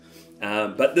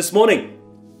But this morning,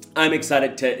 I'm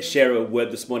excited to share a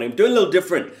word this morning. I'm doing a little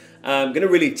different. I'm going to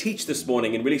really teach this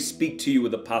morning and really speak to you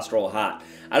with a pastoral heart.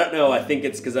 I don't know, I think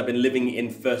it's because I've been living in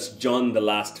 1 John the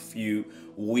last few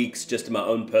weeks, just in my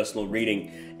own personal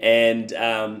reading. And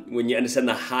when you understand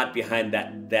the heart behind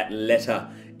that letter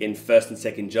in 1st and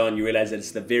 2nd John, you realize that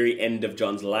it's the very end of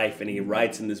John's life, and he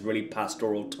writes in this really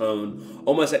pastoral tone,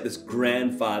 almost like this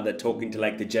grandfather talking to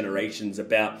like the generations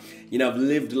about, I've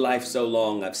lived life so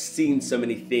long, I've seen so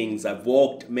many things, I've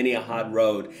walked many a hard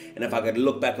road, and if I could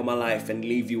look back on my life and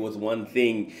leave you with one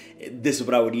thing, this is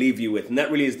what I would leave you with. And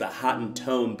that really is the heart and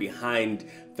tone behind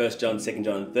 1 John, 2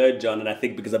 John, and 3 John. And I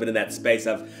think because I've been in that space,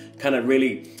 I've kind of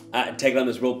really taken on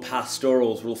this real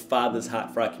pastoral, real father's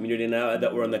heart for our community now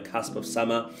that we're on the cusp of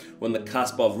summer. We're on the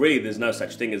cusp of really, there's no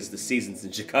such thing as the seasons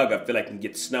in Chicago. I feel like you can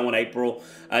get snow in April.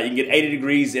 You can get 80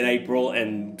 degrees in April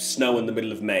and snow in the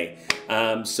middle of May.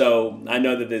 So I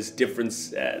know that there's different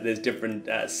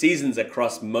seasons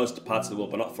across most parts of the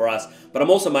world, but not for us. But I'm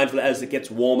also mindful that as it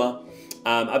gets warmer,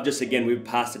 we've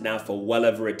passed it now for well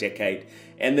over a decade.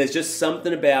 And there's just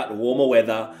something about warmer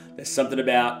weather. There's something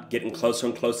about getting closer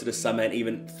and closer to summer, and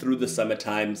even through the summer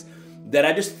times, that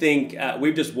I just think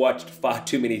we've just watched far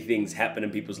too many things happen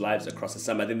in people's lives across the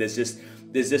summer. I think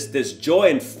there's joy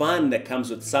and fun that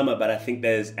comes with summer, but I think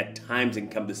there's at times it can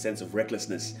come this sense of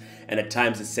recklessness, and at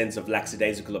times a sense of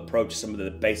lackadaisical approach to some of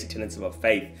the basic tenets of our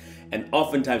faith. And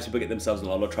oftentimes people get themselves in a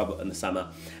lot of trouble in the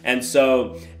summer. And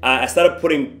so I started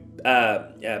putting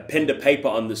pen to paper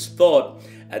on this thought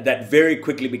that very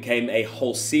quickly became a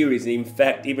whole series. And in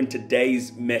fact, even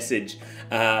today's message,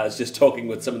 I was just talking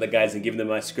with some of the guys and giving them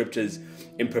my scriptures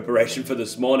in preparation for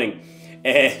this morning.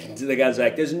 And the guys were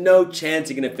like, there's no chance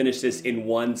you're going to finish this in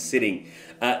one sitting.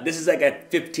 This is like a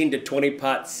 15 to 20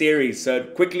 part series. So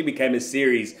it quickly became a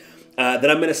series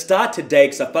that I'm going to start today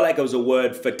because I felt like it was a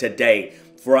word for today.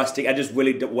 For us to, I just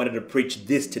really wanted to preach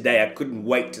this today. I couldn't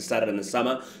wait to start it in the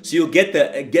summer. So you'll get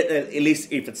at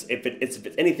least if it's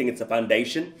anything, it's a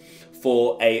foundation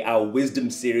for our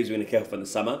wisdom series we're going to kick off in the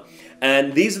summer.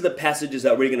 And these are the passages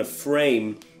that we're going to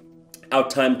frame our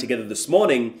time together this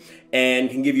morning, and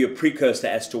can give you a precursor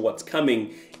as to what's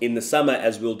coming in the summer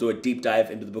as we'll do a deep dive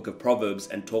into the book of Proverbs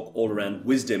and talk all around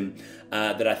wisdom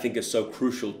that I think is so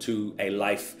crucial to a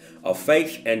life of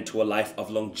faith and to a life of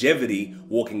longevity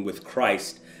walking with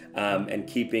Christ and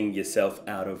keeping yourself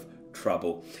out of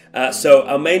trouble. So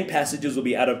our main passages will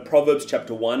be out of Proverbs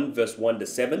chapter 1, verse 1 to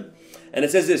 7. And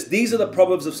it says this: these are the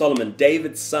Proverbs of Solomon,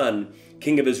 David's son,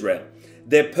 king of Israel.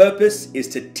 Their purpose is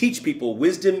to teach people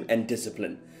wisdom and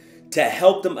discipline, to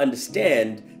help them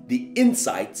understand the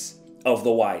insights of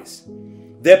the wise.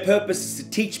 Their purpose is to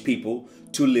teach people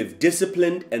to live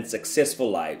disciplined and successful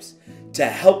lives, to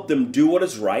help them do what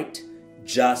is right,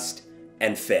 just,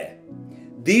 and fair.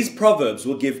 These proverbs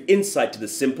will give insight to the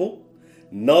simple,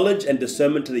 knowledge and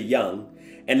discernment to the young,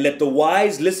 and let the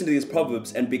wise listen to these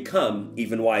proverbs and become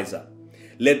even wiser.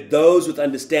 Let those with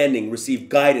understanding receive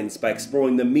guidance by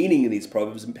exploring the meaning in these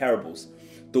proverbs and parables,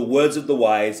 the words of the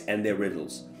wise and their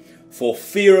riddles. For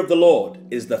fear of the Lord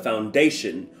is the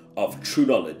foundation of true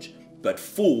knowledge, but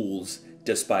fools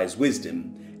despise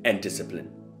wisdom and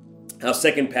discipline. Our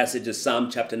second passage is Psalm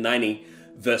chapter 90,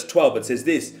 verse 12. It says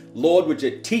this: Lord, would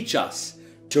you teach us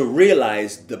to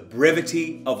realize the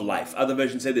brevity of life? Other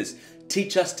versions say this: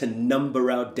 teach us to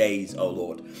number our days, O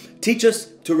Lord. Teach us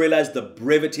to realize the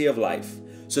brevity of life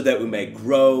so that we may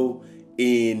grow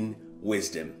in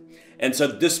wisdom. And so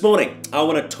this morning, I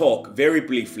want to talk very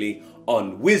briefly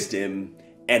on wisdom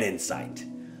and insight.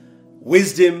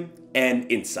 Wisdom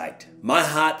and insight. My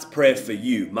heart's prayer for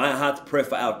you, my heart's prayer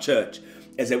for our church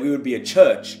is that we would be a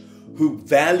church who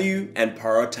value and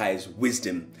prioritize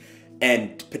wisdom,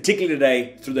 and particularly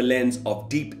today through the lens of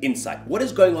deep insight. What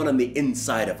is going on the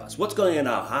inside of us? What's going on in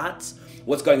our hearts?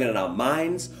 What's going on in our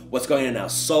minds? What's going on in our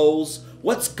souls?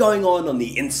 What's going on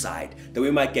the inside, that we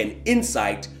might gain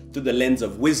insight through the lens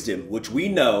of wisdom, which we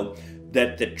know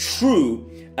that the true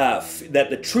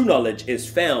knowledge is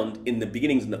found in the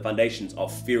beginnings and the foundations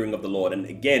of fearing of the Lord. And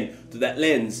again, through that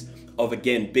lens of,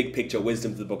 again, big picture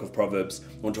wisdom through the book of Proverbs,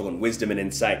 I want to talk on wisdom and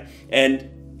insight. And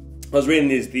I was reading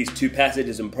these two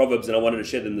passages in Proverbs, and I wanted to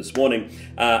share them this morning.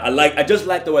 I just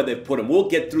like the way they've put them. We'll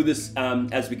get through this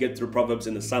as we get through Proverbs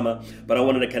in the summer, but I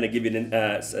wanted to kind of give you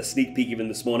a sneak peek even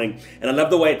this morning. And I love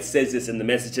the way it says this in the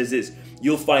message. It says this: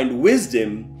 you'll find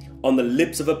wisdom on the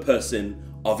lips of a person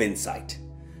of insight,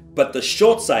 but the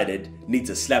short-sighted needs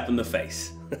a slap in the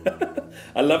face.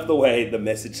 I love the way the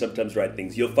message sometimes writes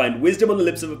things. You'll find wisdom on the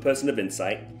lips of a person of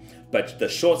insight, but the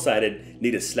short-sighted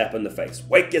need a slap in the face.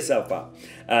 Wake yourself up.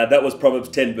 That was Proverbs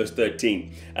 10, verse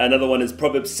 13. Another one is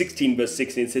Proverbs 16, verse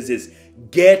 16. It says this: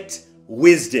 get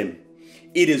wisdom.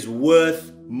 It is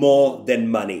worth more than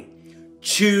money.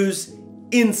 Choose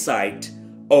insight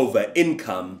over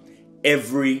income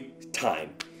every time.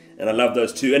 And I love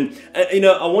those two. And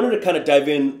I wanted to kind of dive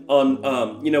in on,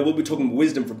 we'll be talking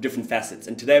wisdom from different facets.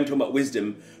 And today I'm talking about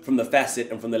wisdom from the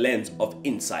facet and from the lens of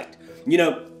insight.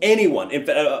 Anyone, in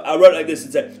fact, I wrote it like this,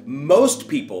 it said, most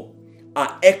people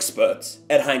are experts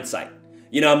at hindsight.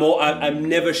 I'm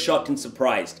never shocked and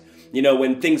surprised.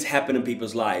 When things happen in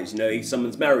people's lives,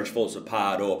 someone's marriage falls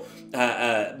apart, or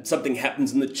something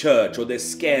happens in the church, or there's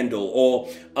scandal, or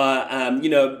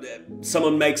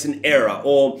someone makes an error,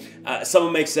 or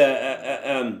someone makes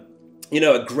a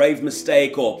grave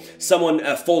mistake, or someone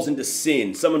falls into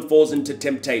sin, someone falls into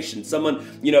temptation,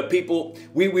 people,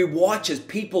 we watch as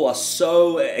people are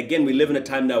so, again, we live in a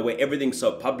time now where everything's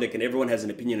so public and everyone has an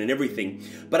opinion on everything,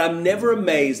 but I'm never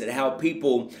amazed at how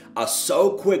people are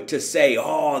so quick to say,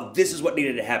 oh, this is what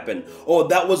needed to happen, or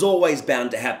that was always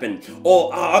bound to happen,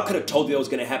 or I could have told you that was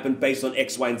going to happen based on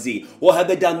X, Y, and Z, or had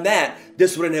they done that,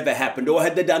 this would have never happened, or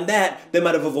had they done that, they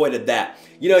might have avoided that.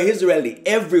 Here's the reality.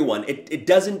 Everyone, it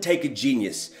doesn't take a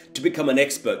genius to become an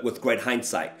expert with great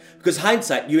hindsight. Because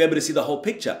hindsight, you're able to see the whole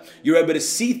picture. You're able to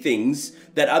see things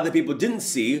that other people didn't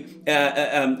see.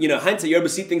 Hindsight, you're able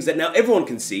to see things that now everyone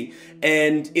can see.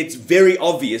 And it's very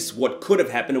obvious what could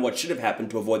have happened and what should have happened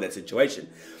to avoid that situation.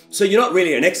 So you're not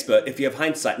really an expert if you have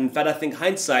hindsight. In fact, I think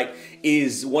hindsight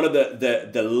is one of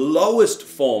the lowest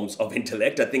forms of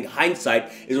intellect. I think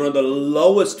hindsight is one of the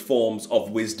lowest forms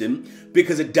of wisdom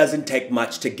because it doesn't take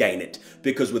much to gain it.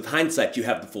 Because with hindsight, you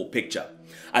have the full picture.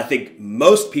 I think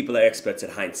most people are experts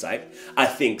at hindsight. I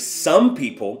think some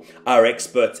people are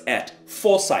experts at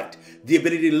foresight. The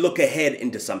ability to look ahead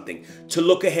into something, to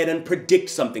look ahead and predict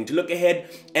something, to look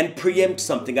ahead and preempt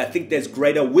something. I think there's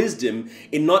greater wisdom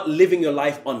in not living your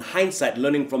life on hindsight,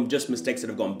 learning from just mistakes that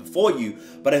have gone before you,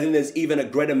 but I think there's even a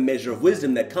greater measure of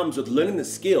wisdom that comes with learning the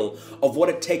skill of what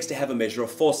it takes to have a measure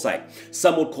of foresight.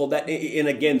 Some would call that, and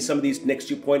again, some of these next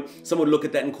 2 points, some would look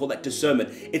at that and call that discernment.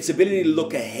 It's ability to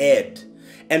look ahead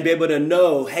and be able to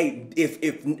know, hey,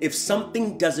 if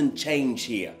something doesn't change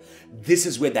here, this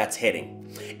is where that's heading.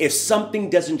 If something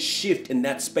doesn't shift in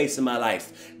that space in my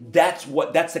life, that's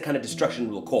the kind of destruction it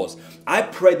will cause. I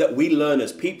pray that we learn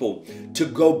as people to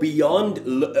go beyond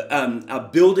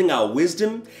building our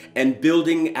wisdom and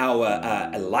building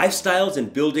our lifestyles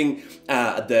and building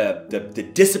the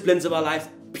disciplines of our life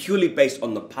purely based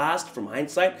on the past from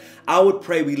hindsight. I would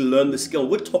pray we learn the skill.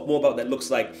 We'll talk more about what that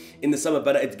looks like in the summer,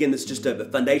 but again, this is just a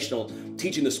foundational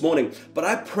teaching this morning. But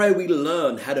I pray we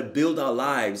learn how to build our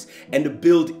lives and to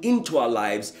build into our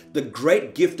lives the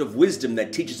great gift of wisdom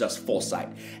that teaches us foresight.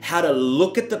 How to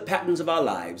look at the patterns of our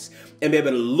lives and be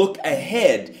able to look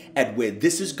ahead at where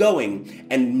this is going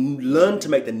and learn to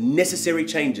make the necessary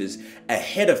changes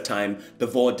ahead of time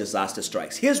before disaster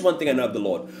strikes. Here's one thing I know of the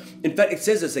Lord. In fact, it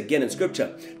says this again in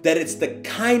Scripture, that it's the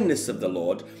kindness of the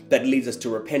Lord that leads us to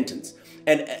repentance.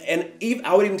 And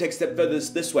I would even take a step further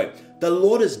this way. The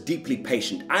Lord is deeply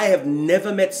patient. I have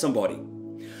never met somebody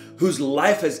whose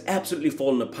life has absolutely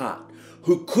fallen apart,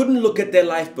 who couldn't look at their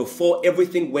life before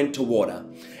everything went to water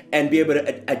and be able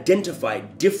to identify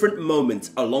different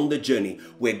moments along the journey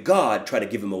where God tried to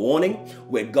give him a warning,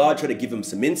 where God tried to give him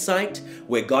some insight,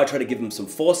 where God tried to give him some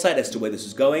foresight as to where this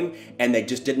is going, and they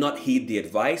just did not heed the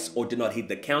advice or did not heed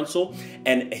the counsel.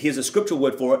 And here's a scriptural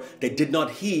word for it: they did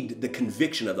not heed the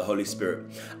conviction of the Holy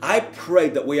Spirit. I pray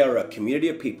that we are a community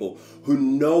of people who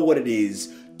know what it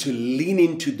is to lean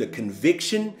into the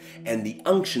conviction and the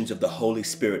unctions of the Holy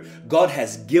Spirit. God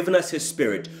has given us His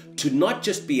Spirit to not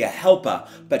just be a helper,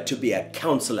 but to be a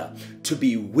counselor, to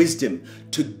be wisdom,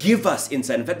 to give us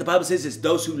insight. In fact, the Bible says it's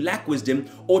those who lack wisdom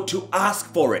or to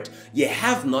ask for it. You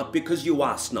have not because you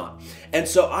ask not. And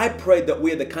so I pray that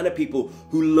we are the kind of people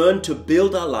who learn to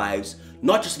build our lives,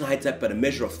 not just in hindsight, but a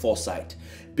measure of foresight,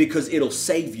 because it'll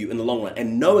save you in the long run.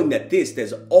 And knowing that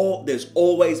there's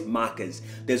always markers,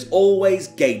 there's always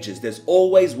gauges, there's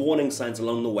always warning signs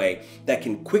along the way that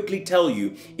can quickly tell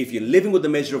you if you're living with the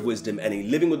measure of wisdom and you're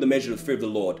living with the measure of the fear of the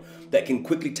Lord, that can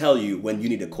quickly tell you when you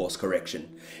need a course correction.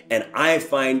 And I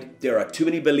find there are too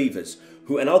many believers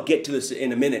who, and I'll get to this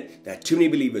in a minute, there are too many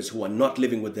believers who are not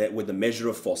living with the measure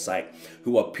of foresight,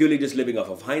 who are purely just living off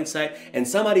of hindsight, and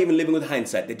some aren't even living with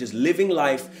hindsight. They're just living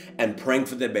life and praying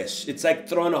for their best. It's like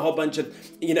throwing a whole bunch of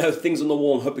things on the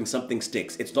wall and hoping something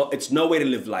sticks. It's no way to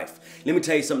live life. Let me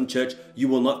tell you something, church. You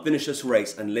will not finish this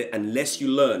race unless you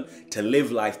learn to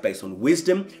live life based on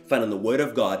wisdom found in the Word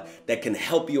of God that can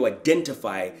help you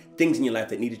identify things in your life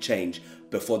that need to change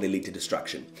before they lead to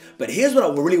destruction. But here's what I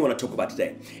really want to talk about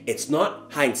today. It's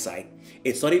not hindsight.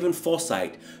 It's not even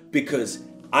foresight, because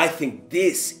I think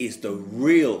this is the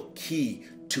real key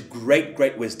to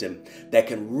great wisdom that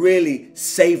can really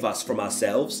save us from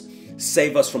ourselves,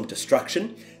 save us from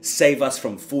destruction, save us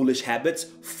from foolish habits,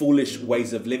 foolish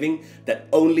ways of living that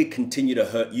only continue to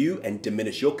hurt you and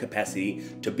diminish your capacity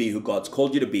to be who God's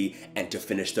called you to be and to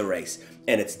finish the race.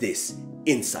 And it's this: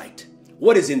 insight.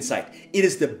 What is insight? It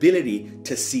is the ability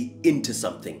to see into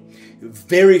something.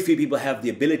 Very few people have the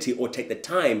ability or take the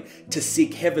time to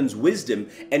seek heaven's wisdom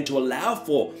and to allow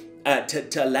for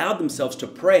to allow themselves to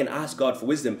pray and ask God for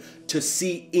wisdom to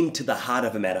see into the heart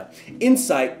of a matter.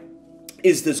 Insight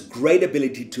is this great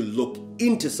ability to look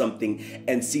into something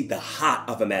and see the heart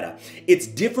of a matter. It's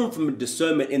different from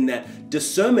discernment in that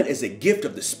discernment is a gift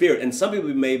of the Spirit. And some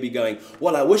people may be going,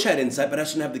 well, I wish I had insight, but I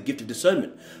shouldn't have the gift of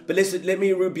discernment. But let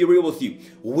me be real with you.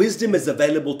 Wisdom is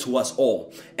available to us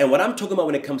all. And what I'm talking about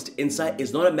when it comes to insight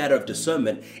is not a matter of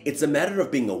discernment. It's a matter of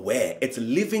being aware. It's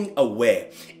living aware.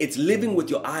 It's living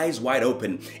with your eyes wide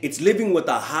open. It's living with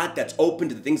a heart that's open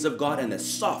to the things of God and is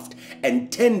soft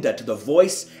and tender to the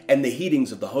voice and the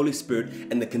heatings of the Holy Spirit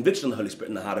and the conviction of the Holy Spirit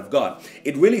in the heart of God.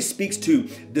 It really speaks to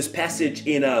this passage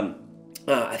in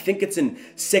I think it's in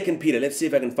 2 Peter. Let's see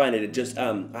if I can find it. It just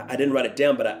I didn't write it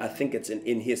down, but I think it's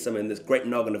in here somewhere in this great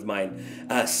noggin of mine.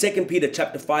 2 Peter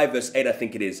chapter 5 verse 8, I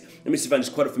think it is. Let me see if I can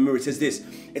just quote it from memory. It says this.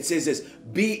 It says this: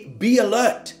 Be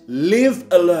alert, live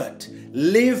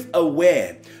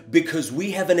aware, because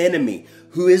we have an enemy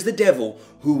who is the devil,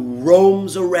 who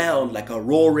roams around like a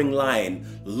roaring lion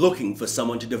looking for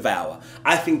someone to devour.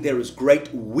 I think there is great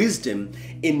wisdom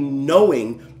in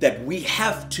knowing that we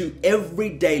have to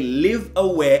every day live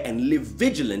aware and live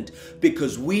vigilant,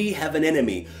 because we have an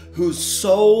enemy whose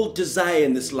sole desire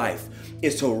in this life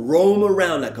is to roam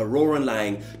around like a roaring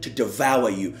lion to devour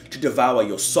you, to devour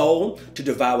your soul, to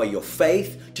devour your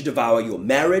faith, to devour your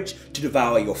marriage, to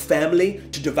devour your family,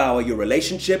 to devour your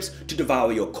relationships, to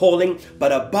devour your calling,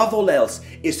 but above all else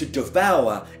is to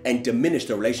devour and diminish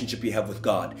the relationship you have with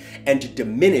God, and to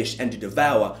diminish and to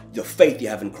devour the faith you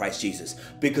have in Christ Jesus.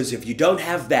 Because if you don't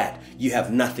have that, you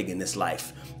have nothing in this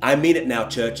life. I mean it now,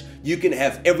 church. You can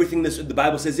have everything. The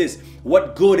Bible says this: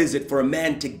 what good is it for a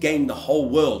man to gain the whole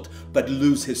world but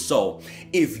lose his soul?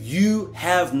 If you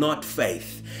have not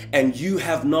faith and you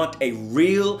have not a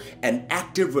real and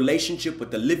active relationship with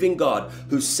the living God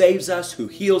who saves us, who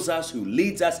heals us, who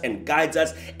leads us and guides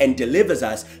us and delivers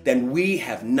us, then we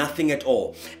have nothing at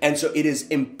all. And so it is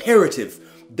imperative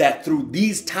that through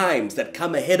these times that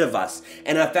come ahead of us,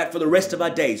 and in fact for the rest of our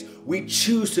days, we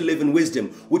choose to live in wisdom,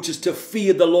 which is to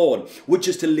fear the Lord, which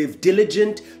is to live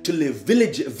diligent, to live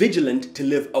vigilant, to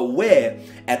live aware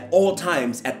at all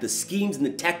times at the schemes and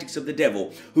the tactics of the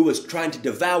devil who is trying to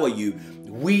devour you.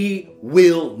 We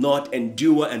will not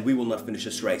endure and we will not finish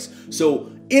this race.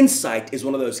 So insight is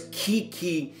one of those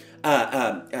key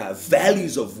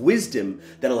values of wisdom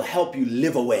that'll help you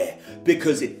live aware,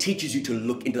 because it teaches you to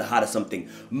look into the heart of something.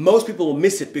 Most people will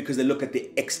miss it because they look at the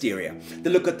exterior. They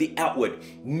look at the outward.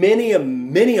 Many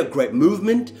a great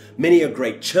movement, many a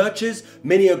great churches,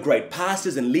 many a great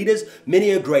pastors and leaders,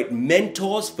 many a great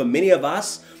mentors for many of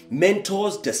us.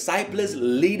 Mentors, disciples,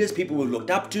 leaders, people we've looked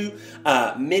up to,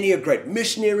 many a great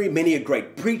missionary, many a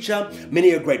great preacher,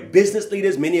 many a great business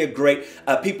leaders, many a great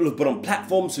people who've been on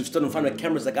platforms, who've stood in front of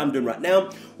cameras like I'm doing right now.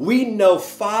 We know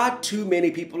far too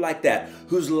many people like that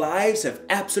whose lives have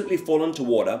absolutely fallen to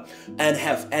water and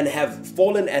have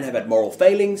fallen and have had moral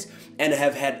failings and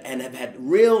have had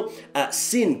real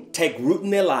sin take root in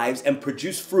their lives and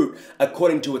produce fruit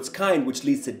according to its kind, which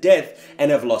leads to death,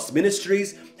 and have lost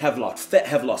ministries, have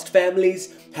lost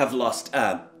families, have lost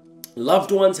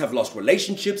loved ones, have lost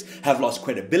relationships, have lost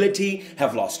credibility,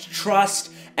 have lost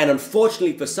trust, and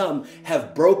unfortunately for some,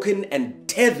 have broken and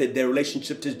tethered their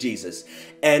relationship to Jesus.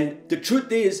 And the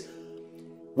truth is,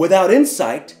 without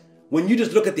insight, when you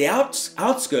just look at the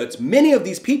outskirts, many of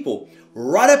these people,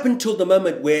 right up until the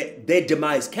moment where their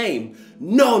demise came,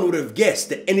 no one would have guessed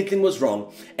that anything was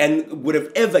wrong and would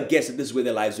have ever guessed that this is where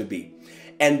their lives would be.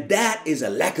 And that is a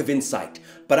lack of insight.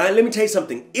 But let me tell you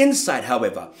something. Insight,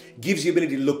 however, gives you the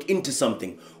ability to look into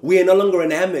something. We are no longer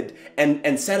enamored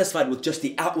and satisfied with just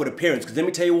the outward appearance. Because let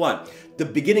me tell you what, the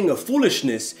beginning of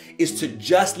foolishness is to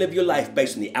just live your life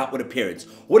based on the outward appearance.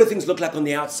 What do things look like on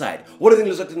the outside? What do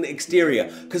things look like on the exterior?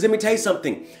 Because let me tell you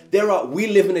something. We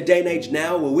live in a day and age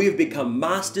now where we've become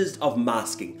masters of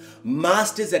masking.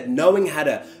 Masters at knowing how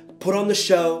to put on the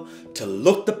show, to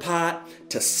look the part,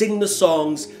 to sing the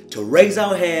songs, to raise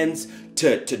our hands,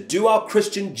 to do our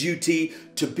Christian duty,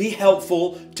 to be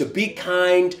helpful, to be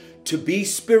kind, to be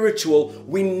spiritual.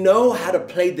 We know how to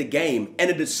play the game,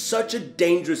 and it is such a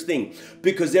dangerous thing,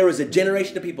 because there is a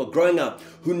generation of people growing up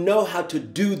who know how to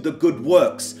do the good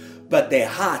works, but their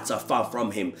hearts are far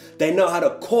from him. They know how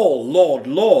to call Lord,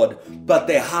 Lord, but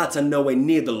their hearts are nowhere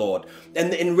near the Lord.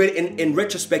 And in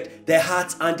retrospect, their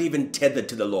hearts aren't even tethered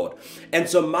to the Lord. And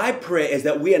so my prayer is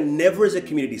that we are never as a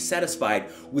community satisfied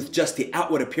with just the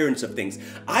outward appearance of things.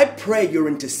 I pray you're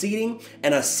interceding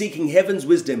and are seeking heaven's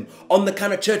wisdom on the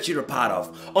kind of church you're a part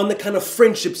of, on the kind of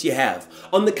friendships you have,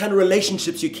 on the kind of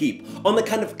relationships you keep, on the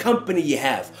kind of company you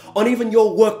have, on even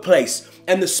your workplace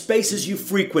and the spaces you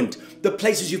frequent, the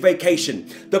places you vacation,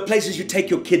 the places you take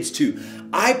your kids to.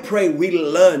 I pray we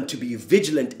learn to be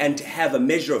vigilant and to have a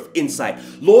measure of insight.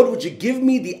 Lord, would you give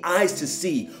me the eyes to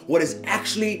see what is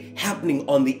actually happening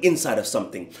on the inside of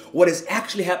something, what is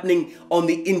actually happening on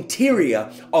the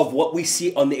interior of what we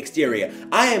see on the exterior.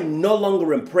 I am no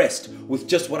longer impressed with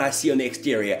just what I see on the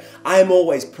exterior. I am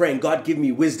always praying, God, give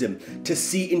me wisdom to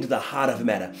see into the heart of the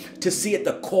matter, to see at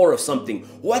the core of something,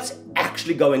 what's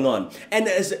actually going on. And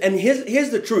here's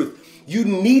the truth. You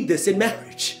need this in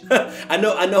marriage. I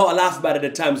know I laugh about it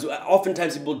at times.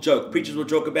 Oftentimes people joke, preachers will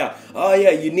joke about, oh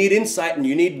yeah, you need insight and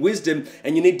you need wisdom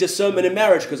and you need discernment in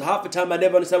marriage, because half the time I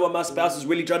never understand what my spouse is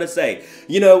really trying to say.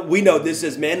 You know, we know this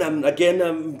as men.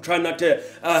 I'm trying not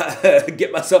to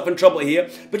get myself in trouble here,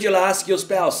 but you'll ask your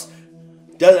spouse,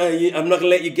 I'm not going to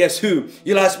let you guess who.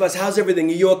 You'll ask your spouse, how's everything?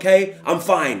 Are you okay? I'm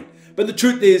fine. But the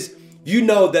truth is, you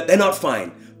know that they're not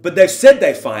fine. But they've said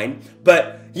they're fine.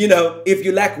 But, you know, if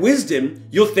you lack wisdom,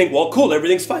 you'll think, well, cool,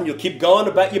 everything's fine. You'll keep going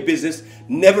about your business,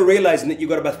 never realizing that you've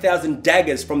got about 1,000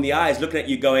 daggers from the eyes looking at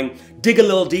you going, dig a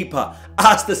little deeper,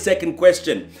 ask the second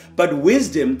question. But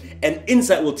wisdom and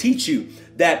insight will teach you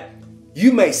that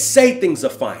you may say things are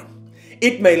fine.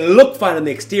 It may look fine on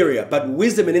the exterior, but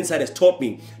wisdom and insight has taught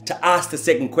me to ask the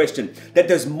second question, that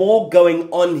there's more going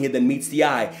on here than meets the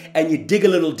eye, and you dig a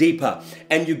little deeper,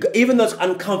 and even though it's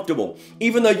uncomfortable,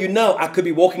 even though you know I could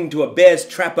be walking into a bear's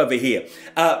trap over here,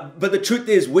 but the truth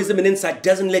is wisdom and insight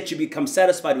doesn't let you become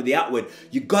satisfied with the outward.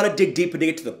 You got to dig deeper to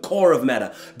get to the core of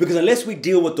matter, because unless we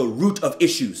deal with the root of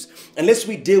issues, unless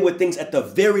we deal with things at the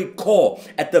very core,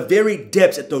 at the very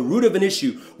depths, at the root of an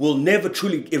issue, we'll never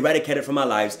truly eradicate it from our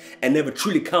lives and never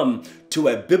truly come to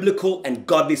a biblical and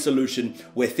godly solution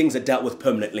where things are dealt with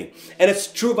permanently. And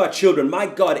it's true of our children. My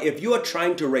God, if you are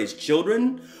trying to raise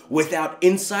children without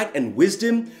insight and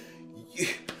wisdom,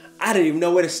 I don't even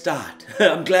know where to start.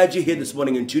 I'm glad you're here this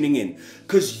morning and tuning in,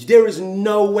 because there is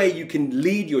no way you can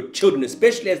lead your children,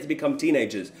 especially as they become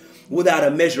teenagers, without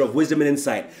a measure of wisdom and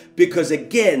insight. Because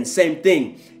again, same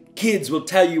thing. Kids will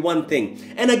tell you one thing.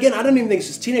 And again, I don't even think it's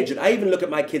just teenagers. I even look at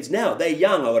my kids now. They're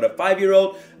young. I've got a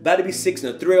 5-year-old about to be 6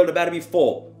 and a 3-year-old about to be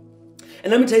 4.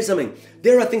 And let me tell you something.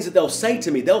 There are things that they'll say to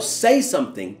me. They'll say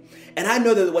something, and I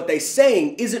know that what they're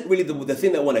saying isn't really the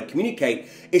thing they want to communicate.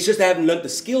 It's just they haven't learned the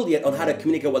skill yet on how to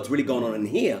communicate what's really going on in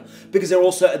here. Because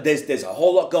there's a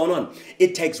whole lot going on.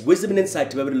 It takes wisdom and insight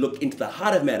to be able to look into the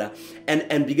heart of matter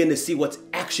and begin to see what's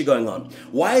actually going on.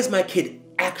 Why is my kid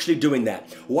actually doing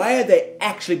that? Why are they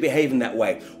actually behaving that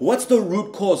way? What's the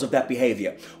root cause of that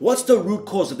behavior? What's the root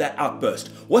cause of that outburst?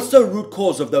 What's the root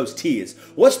cause of those tears?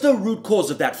 What's the root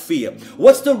cause of that fear?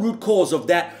 What's the root cause of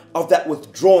that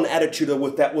withdrawn attitude or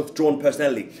with that withdrawn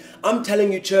personality? I'm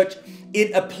telling you, church,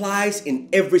 it applies in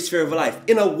every sphere of life,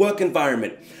 in a work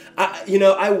environment.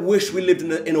 I wish we lived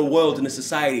in a world, in a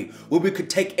society where we could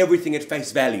take everything at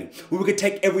face value, where we could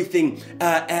take everything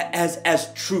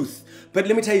as truth. But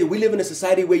let me tell you, we live in a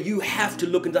society where you have to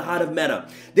look into the heart of matter.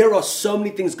 There are so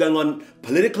many things going on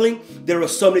politically. There are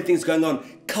so many things going on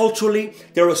culturally.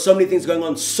 There are so many things going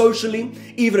on socially,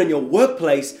 even in your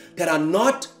workplace, that are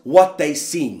not what they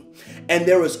seem. And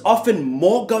there is often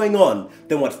more going on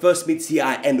than what first meets the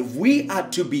eye. And if we are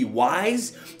to be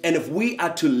wise, and if we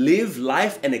are to live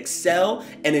life and excel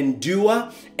and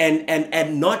endure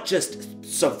and not just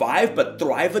survive, but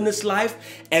thrive in this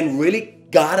life and really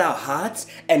guard our hearts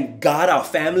and guard our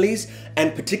families,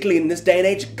 and particularly in this day and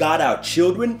age, guard our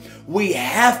children, we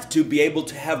have to be able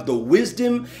to have the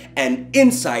wisdom and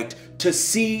insight to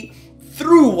see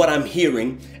through what I'm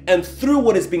hearing and through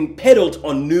what is being peddled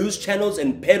on news channels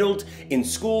and peddled in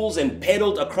schools and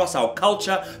peddled across our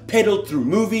culture, peddled through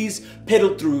movies,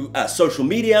 peddled through social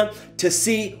media, to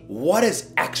see what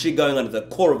is actually going on at the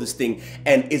core of this thing.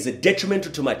 And is it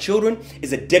detrimental to my children?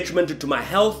 Is it detrimental to my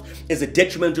health? Is it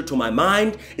detrimental to my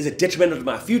mind? Is it detrimental to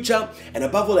my future? And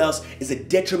above all else, is it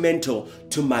detrimental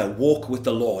to my walk with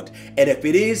the Lord? And if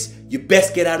it is, you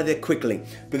best get out of there quickly.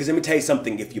 Because let me tell you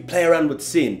something, if you play around with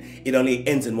sin, it only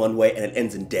ends in one way, and it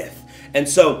ends in death. And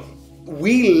so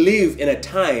we live in a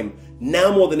time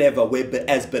now more than ever where,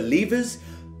 as believers,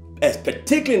 as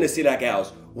particularly in a city like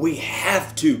ours, we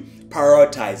have to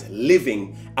prioritize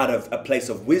living out of a place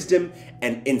of wisdom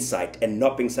and insight and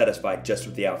not being satisfied just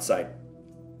with the outside.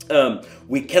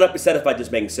 We cannot be satisfied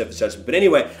just making surface judgment. But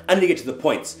anyway, I need to get to the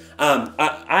points.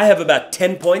 I have about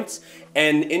 10 points,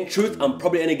 and in truth, I'm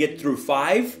probably going to get through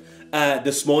 5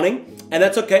 this morning, and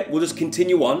that's okay. We'll just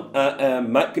continue on.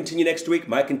 Might continue next week,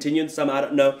 might continue in some, I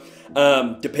don't know,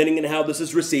 depending on how this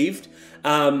is received.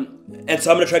 And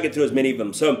so I'm going to try to get through as many of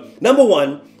them. So number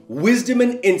 1, wisdom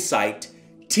and insight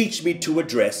teach me to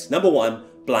address, number 1,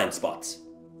 blind spots.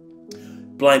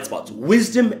 Blind spots.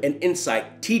 Wisdom and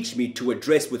insight teach me to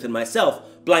address within myself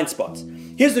blind spots.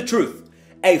 Here's the truth.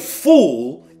 A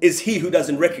fool is he who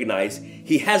doesn't recognize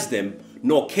he has them,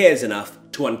 nor cares enough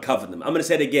to uncover them. I'm going to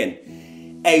say it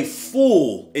again. A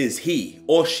fool is he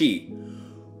or she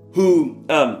who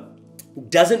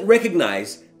doesn't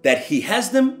recognize that he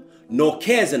has them, nor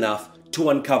cares enough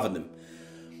to uncover them.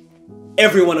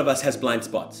 Every one of us has blind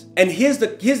spots. And here's the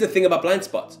thing about blind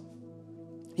spots.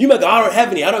 You might go, I don't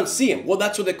have any, I don't see him. Well,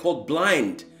 that's what they're called,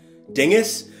 blind.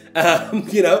 Dingus.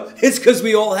 It's because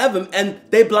we all have them, and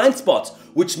they're blind spots,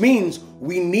 which means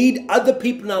we need other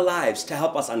people in our lives to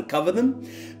help us uncover them.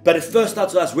 But it first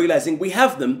starts with us realizing we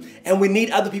have them, and we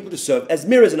need other people to serve as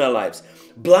mirrors in our lives.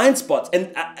 Blind spots,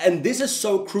 and this is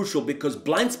so crucial because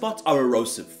blind spots are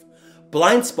erosive.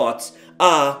 Blind spots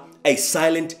are a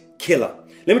silent killer.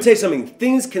 Let me tell you something.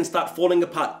 Things can start falling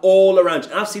apart all around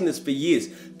you. I've seen this for years.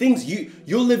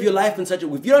 You'll live your life in such a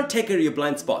way. If you don't take care of your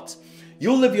blind spots,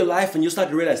 you'll live your life and you'll start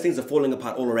to realize things are falling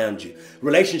apart all around you.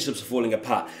 Relationships are falling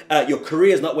apart. Your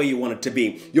career is not where you want it to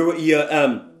be.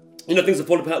 Things are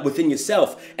falling apart within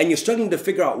yourself, and you're struggling to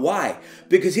figure out why.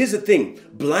 Because here's the thing.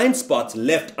 Blind spots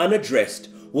left unaddressed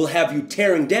will have you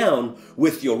tearing down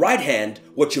with your right hand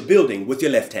what you're building with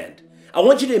your left hand. I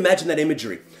want you to imagine that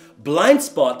imagery. Blind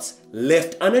spots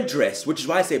left unaddressed, which is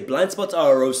why I say blind spots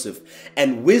are erosive,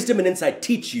 and wisdom and insight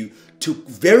teach you to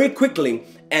very quickly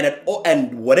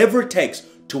and whatever it takes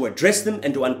to address them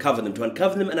and to uncover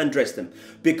them and undress them.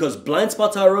 Because blind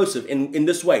spots are erosive in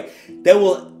this way.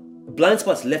 Blind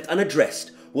spots left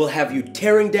unaddressed will have you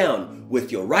tearing down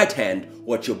with your right hand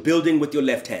what you're building with your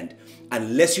left hand.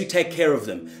 Unless you take care of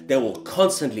them, they will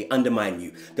constantly undermine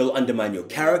you. They'll undermine your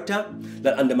character.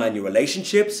 They'll undermine your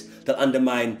relationships. They'll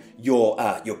undermine your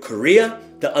career.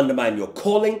 They'll undermine your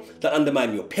calling. They'll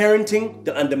undermine your parenting.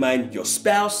 They'll undermine your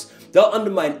spouse. They'll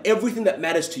undermine everything that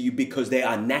matters to you because they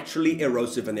are naturally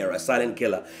erosive and they're a silent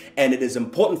killer. And it is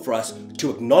important for us to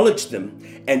acknowledge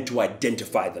them and to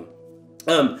identify them.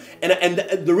 And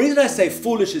the reason I say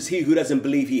foolish is he who doesn't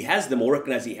believe he has them or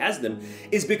recognize he has them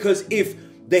is because if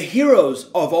the heroes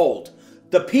of old,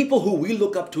 the people who we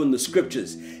look up to in the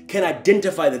scriptures, can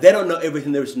identify that they don't know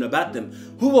everything there is to know about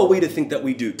them, who are we to think that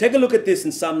we do? Take a look at this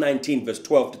in Psalm 19, verse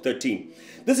 12 to 13.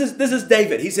 This is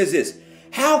David. He says this,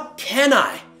 how can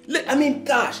I? Listen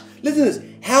to this.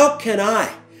 How can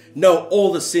I know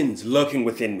all the sins lurking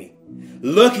within me,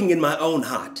 lurking in my own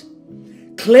heart?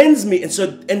 Cleanse me. And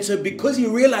so because he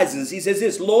realizes, he says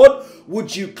this, Lord,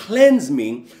 would you cleanse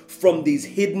me from these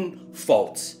hidden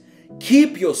faults?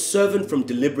 Keep your servant from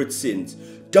deliberate sins.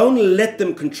 Don't let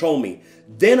them control me.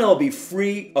 Then I'll be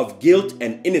free of guilt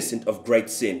and innocent of great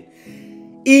sin.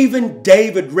 Even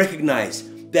David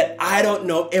recognized that I don't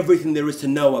know everything there is to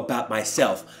know about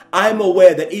myself. I'm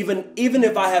aware that even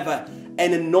if I have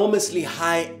an enormously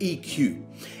high EQ,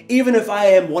 even if I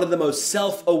am one of the most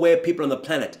self-aware people on the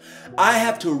planet, I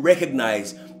have to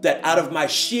recognize that out of my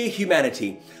sheer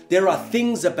humanity, there are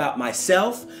things about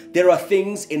myself, there are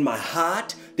things in my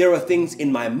heart, there are things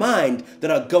in my mind that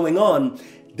are going on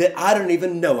that I don't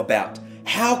even know about.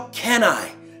 How can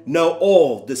I know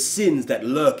all the sins that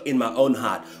lurk in my own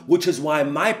heart? Which is why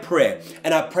my prayer,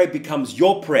 and I pray becomes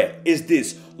your prayer, is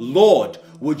this: Lord,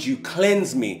 would you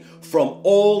cleanse me from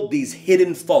all these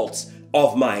hidden faults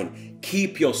of mine?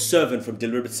 Keep your servant from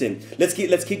deliberate sin. Let's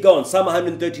keep going. Psalm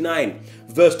 139,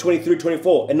 verse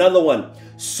 23-24. Another one.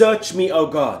 Search me, O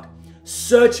God.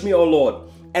 Search me, O Lord,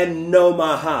 and know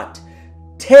my heart.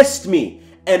 Test me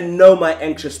and know my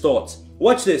anxious thoughts.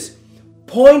 Watch this.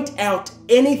 Point out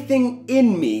anything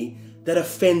in me that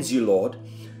offends you, Lord.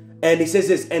 And he says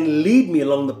this, and lead me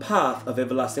along the path of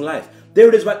everlasting life. There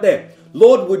it is right there.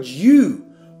 Lord, would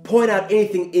you point out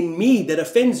anything in me that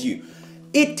offends you?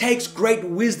 It takes great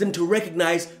wisdom to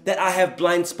recognize that I have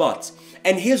blind spots.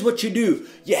 And here's what you do.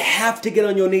 You have to get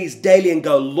on your knees daily and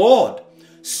go, Lord,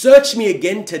 search me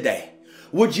again today.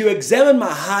 would you examine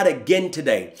my heart again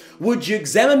today? Would you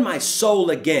examine my soul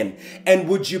again? And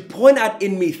would you point out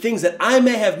in me things that I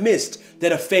may have missed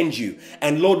that offend you?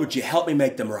 And Lord, would you help me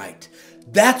make them right?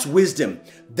 That's wisdom.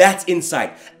 That's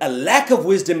insight. A lack of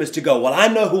wisdom is to go, well, I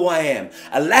know who I am.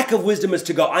 A lack of wisdom is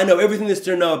to go, I know everything there's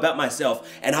to know about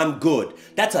myself and I'm good.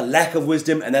 That's a lack of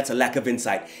wisdom and that's a lack of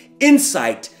insight.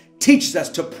 Insight teaches us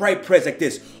to pray prayers like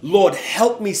this. Lord,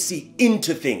 help me see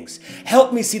into things.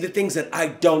 Help me see the things that I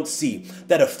don't see,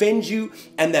 that offend you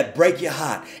and that break your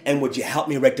heart. And would you help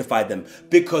me rectify them?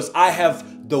 Because I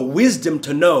have the wisdom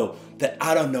to know that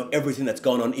I don't know everything that's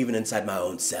going on even inside my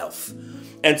own self.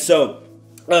 And so,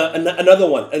 another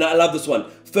one, and I love this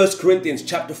one. 1 Corinthians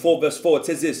chapter 4, verse 4, it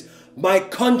says this, my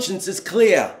conscience is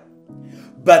clear,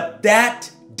 but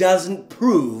that doesn't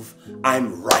prove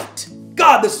I'm right.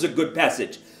 God, this is a good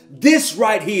passage. This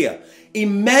right here,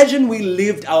 imagine we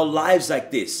lived our lives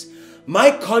like this. My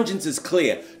conscience is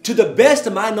clear. To the best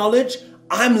of my knowledge,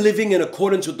 I'm living in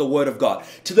accordance with the word of God.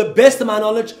 To the best of my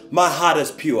knowledge, my heart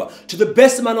is pure. To the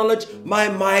best of my knowledge, my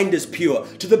mind is pure.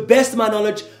 To the best of my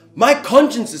knowledge, my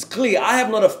conscience is clear. I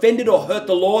have not offended or hurt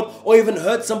the Lord or even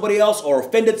hurt somebody else or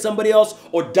offended somebody else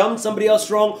or done somebody else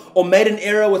wrong or made an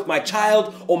error with my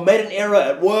child or made an error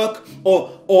at work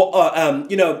or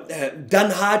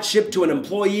done hardship to an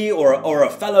employee or a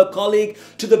fellow colleague.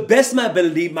 To the best of my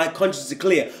ability, my conscience is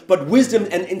clear. But wisdom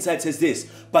and insight says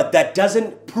this, but that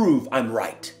doesn't prove I'm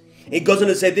right. It goes on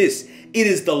to say this, it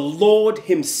is the Lord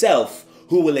himself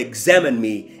who will examine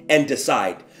me and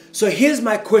decide. So here's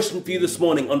my question for you this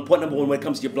morning on point number 1 when it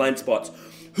comes to your blind spots.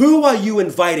 Who are you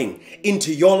inviting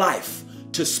into your life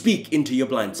to speak into your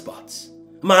blind spots?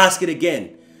 I'm going to ask it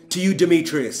again to you,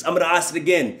 Demetrius. I'm going to ask it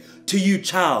again to you,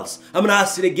 Charles. I'm going to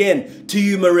ask it again to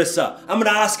you, Marissa. I'm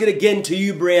going to ask it again to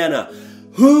you, Brianna.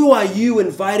 Who are you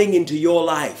inviting into your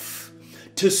life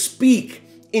to speak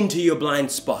into your blind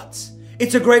spots?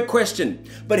 It's a great question,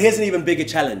 but here's an even bigger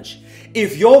challenge.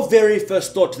 If your very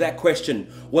first thought to that question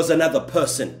was another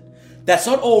person, that's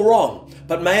not all wrong,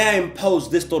 but may I impose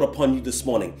this thought upon you this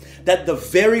morning, that the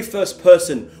very first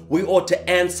person we ought to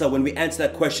answer when we answer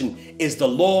that question is the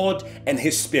Lord and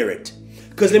his Spirit.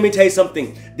 Because let me tell you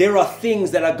something, there are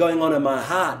things that are going on in my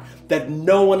heart that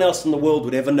no one else in the world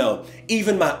would ever know.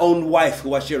 Even my own wife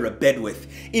who I share a bed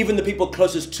with. Even the people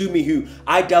closest to me who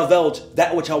I divulge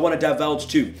that which I want to divulge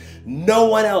to. No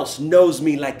one else knows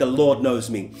me like the Lord knows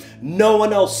me. No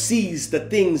one else sees the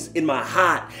things in my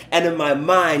heart and in my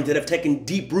mind that have taken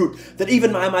deep root that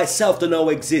even I myself don't know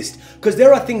exist. Because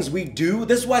there are things we do.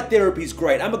 This is why therapy is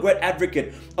great. I'm a great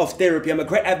advocate of therapy. I'm a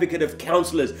great advocate of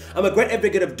counselors. I'm a great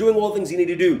advocate of doing all the things you need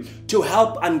to do to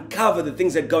help uncover the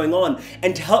things that are going on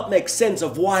and to help make sense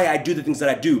of why I do the things that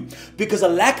I do. Because a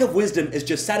lack of wisdom is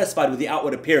just satisfied with the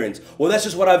outward appearance. Well, that's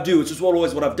just what I do. It's just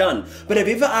always what I've done. But have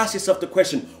you ever asked yourself the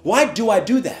question, why do I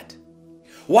do that?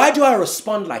 Why do I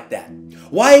respond like that?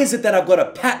 Why is it that I've got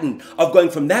a pattern of going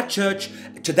from that church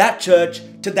to that church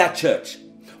to that church?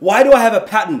 Why do I have a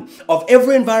pattern of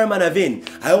every environment I'm in,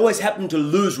 I always happen to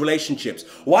lose relationships?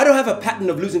 Why do I have a pattern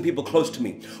of losing people close to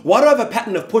me? Why do I have a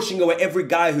pattern of pushing away every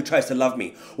guy who tries to love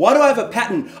me? Why do I have a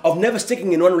pattern of never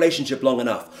sticking in one relationship long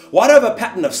enough? Why do I have a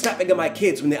pattern of snapping at my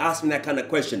kids when they ask me that kind of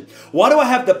question? Why do I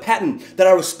have the pattern that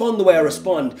I respond the way I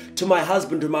respond to my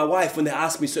husband or my wife when they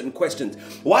ask me certain questions?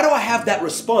 Why do I have that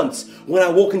response when I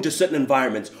walk into certain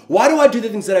environments? Why do I do the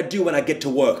things that I do when I get to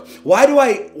work? Why do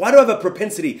I have a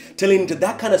propensity to lean into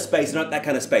that kind of space, not that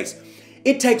kind of space?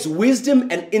 It takes wisdom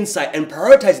and insight and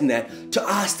prioritizing that to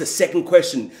ask the second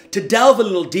question, to delve a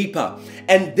little deeper.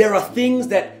 And there are things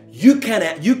that you can't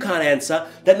answer,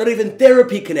 that not even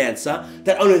therapy can answer,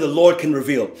 that only the Lord can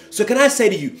reveal. So can I say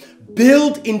to you,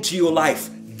 build into your life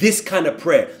this kind of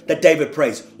prayer that David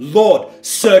prays. Lord,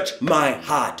 search my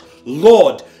heart.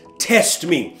 Lord, test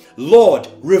me. Lord,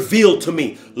 reveal to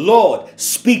me. Lord,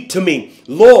 speak to me.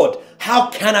 Lord,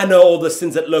 how can I know all the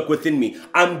sins that lurk within me?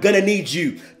 I'm going to need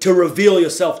you to reveal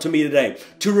yourself to me today,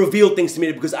 to reveal things to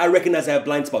me because I recognize I have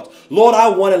blind spots. Lord, I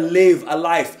want to live a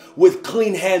life with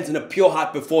clean hands and a pure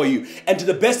heart before you. And to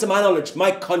the best of my knowledge, my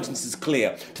conscience is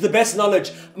clear. To the best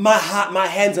knowledge, my heart, my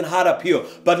hands and heart are pure.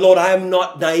 But Lord, I am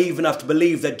not naive enough to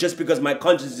believe that just because my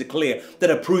conscience is clear, that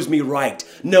it proves me right.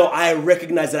 No, I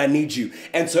recognize that I need you.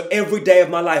 And so every day of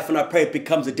my life when I pray, it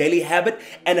becomes a daily habit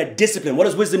and a discipline. What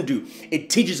does wisdom do? It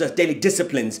teaches us daily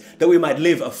disciplines that we might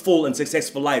live a full and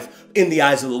successful life in the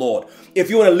eyes of the Lord. If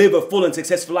you want to live a full and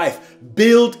successful life,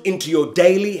 build into your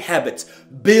daily habits,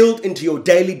 build into your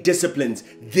daily disciplines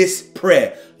this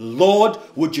prayer. Lord,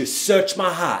 would you search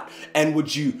my heart and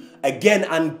would you again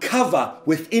uncover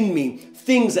within me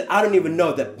things that I don't even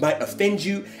know that might offend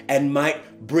you and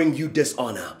might bring you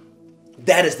dishonor.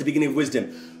 That is the beginning of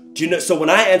wisdom. Do you know? So when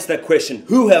I answer that question,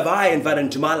 who have I invited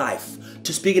into my life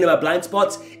to speak into my blind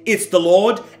spots? It's the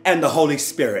Lord and the Holy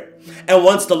Spirit. And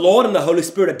once the Lord and the Holy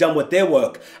Spirit are done with their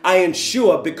work, I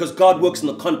ensure, because God works in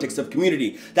the context of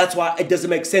community. That's why it doesn't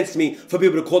make sense to me for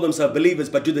people to call themselves believers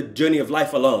but do the journey of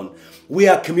life alone. We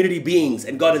are community beings,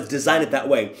 and God has designed it that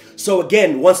way. So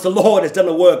again, once the Lord has done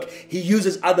the work, He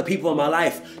uses other people in my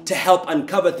life to help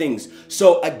uncover things.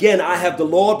 So again, I have the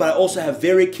Lord, but I also have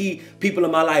very key people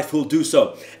in my life who will do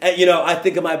so. And I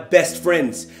think of my best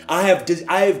friends. I have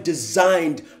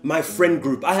designed my friend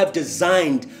group. I have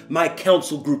designed my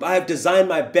counsel group. I have designed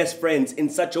my best friends in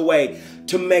such a way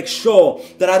to make sure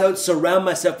that I don't surround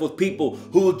myself with people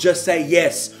who will just say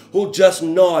yes, who will just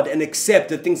nod and accept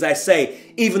the things I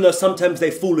say, even though sometimes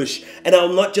they're foolish. And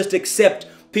I'll not just accept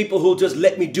people who'll just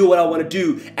let me do what I want to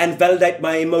do and validate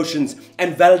my emotions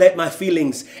and validate my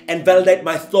feelings and validate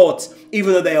my thoughts,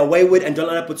 even though they are wayward and don't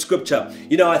line up with scripture.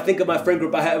 I think of my friend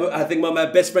group. I think of my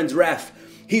best friend's Raf.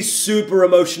 He's super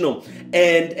emotional,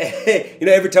 and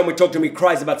every time we talk to him, he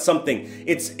cries about something.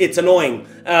 It's annoying,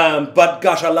 but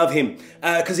gosh, I love him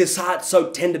because his heart's so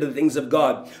tender to the things of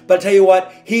God. But I tell you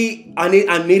what, I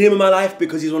need him in my life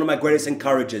because he's one of my greatest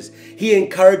encouragers. He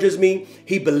encourages me.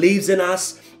 He believes in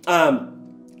us.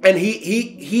 And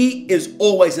he is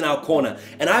always in our corner.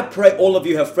 And I pray all of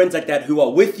you have friends like that who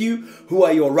are with you, who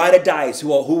are your ride or dies, who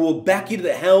will back you to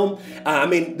the helm.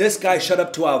 This guy showed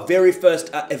up to our very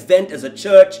first event as a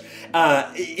church.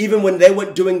 Even when they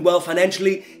weren't doing well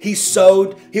financially, he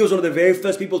sowed. He was one of the very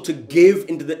first people to give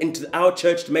into our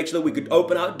church to make sure that we could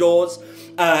open our doors.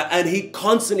 And he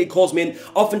constantly calls me in.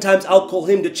 Oftentimes I'll call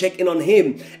him to check in on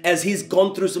him as he's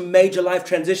gone through some major life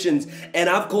transitions. And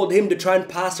I've called him to try and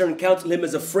pastor and counsel him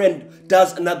as a friend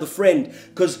does another friend,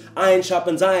 because iron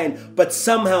sharpens iron. But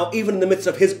somehow, even in the midst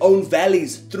of his own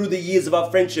valleys through the years of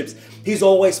our friendships, he's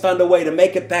always found a way to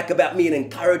make it back about me and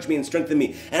encourage me and strengthen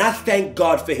me. And I thank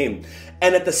God for him.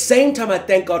 And at the same time I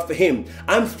thank God for him,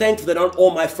 I'm thankful that not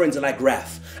all my friends are like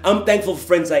Raf. I'm thankful for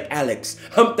friends like Alex.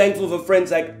 I'm thankful for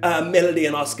friends like Melody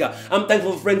and Oscar. I'm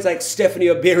thankful for friends like Stephanie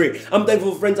O'Berry. I'm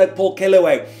thankful for friends like Paul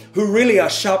Kellaway, who really are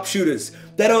sharpshooters.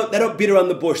 They don't beat around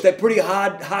the bush. They're pretty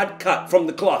hard cut from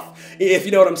the cloth, if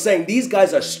you know what I'm saying. These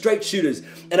guys are straight shooters.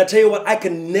 And I tell you what, I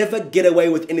can never get away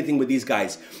with anything with these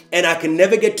guys. And I can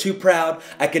never get too proud.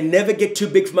 I can never get too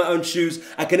big for my own shoes.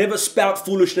 I can never spout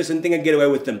foolishness and think I can get away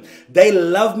with them. They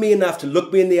love me enough to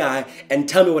look me in the eye and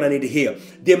tell me what I need to hear.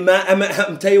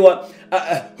 I'm tell you what,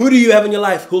 who do you have in your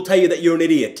life who'll tell you that you're an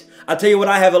idiot? I'll tell you what,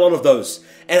 I have a lot of those.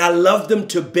 And I love them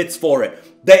to bits for it.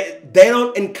 They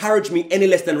don't encourage me any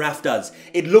less than Raf does.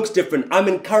 It looks different. I'm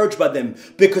encouraged by them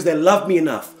because they love me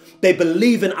enough. They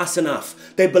believe in us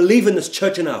enough. They believe in this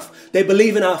church enough. They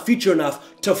believe in our future enough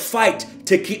to fight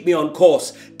to keep me on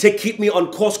course, to keep me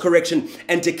on course correction,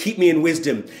 and to keep me in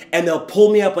wisdom. And they'll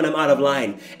pull me up when I'm out of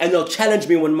line, and they'll challenge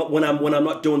me when I'm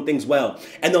not doing things well,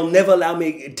 and they'll never allow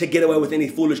me to get away with any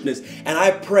foolishness. And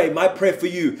I pray, my prayer for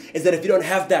you is that if you don't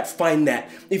have that, find that.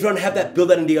 If you don't have that, build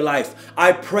that into your life.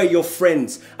 I pray your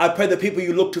friends, I pray the people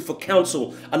you look to for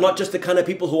counsel are not just the kind of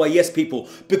people who are yes people,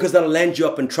 because that'll land you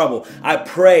up in trouble. I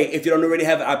pray, if you don't already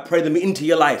have it, I pray them into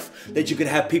your life, that you could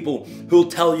have people who'll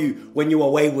tell you when you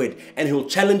are wayward, and who'll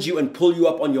challenge you and pull you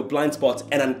up on your blind spots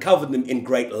and uncover them in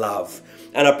great love.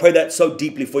 And I pray that so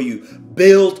deeply for you.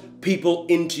 Build people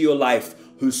into your life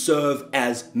who serve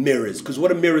as mirrors. Because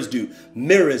what do mirrors do?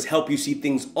 Mirrors help you see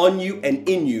things on you and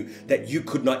in you that you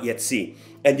could not yet see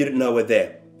and you didn't know were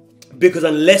there. Because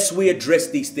unless we address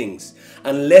these things,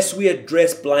 unless we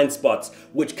address blind spots,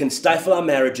 which can stifle our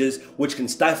marriages, which can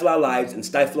stifle our lives and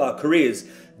stifle our careers,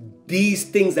 these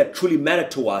things that truly matter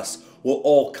to us will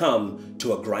all come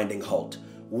to a grinding halt.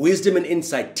 Wisdom and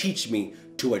insight teach me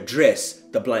to address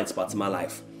the blind spots in my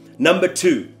life. Number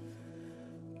 2.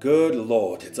 Good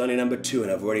Lord, it's only number 2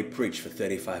 and I've already preached for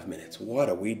 35 minutes. What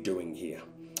are we doing here?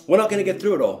 We're not going to get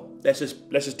through it all. Let's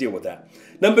just deal with that.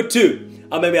 Number 2,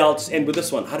 or maybe I'll just end with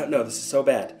this one. I don't know, this is so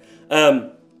bad.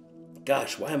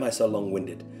 Gosh, why am I so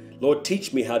long-winded? Lord,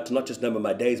 teach me how to not just number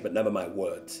my days, but number my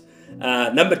words.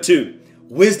 Number 2,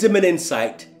 wisdom and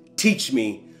insight teach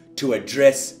me to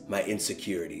address my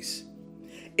insecurities.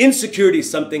 Insecurity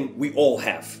is something we all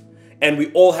have, and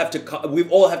we all have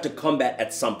to combat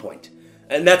at some point,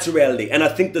 and that's a reality. And I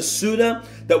think the sooner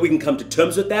that we can come to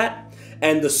terms with that,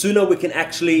 and the sooner we can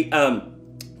actually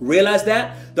realize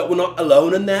that we're not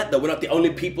alone in that we're not the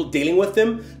only people dealing with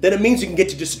them, then it means you can get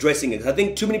to just addressing it. I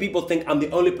think too many people think I'm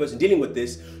the only person dealing with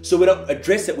this, so we don't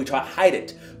address it, we try to hide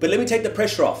it. But let me take the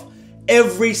pressure off.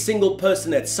 Every single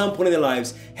person at some point in their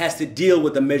lives has to deal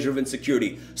with a measure of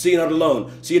insecurity. So you're not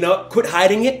alone. So quit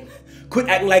hiding it. Quit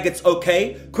acting like it's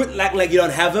okay. Quit acting like you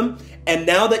don't have them. And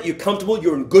now that you're comfortable,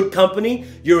 you're in good company,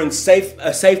 you're in a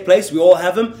safe place, we all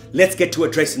have them, let's get to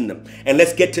addressing them. And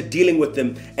let's get to dealing with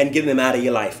them and getting them out of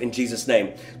your life in Jesus'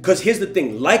 name. Because here's the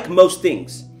thing, like most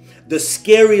things, the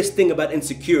scariest thing about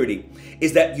insecurity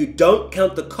is that you don't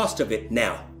count the cost of it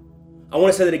now. I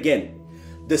want to say that again.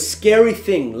 The scary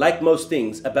thing, like most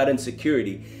things about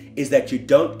insecurity, is that you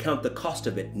don't count the cost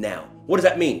of it now. What does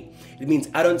that mean? It means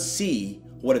I don't see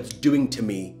what it's doing to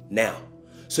me now.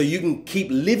 So you can keep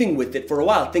living with it for a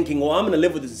while thinking, well, I'm going to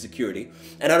live with this insecurity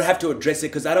and I don't have to address it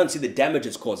because I don't see the damage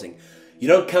it's causing. You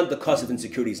don't count the cost of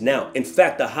insecurities now. In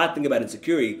fact, the hard thing about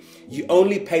insecurity, you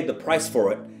only paid the price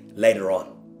for it later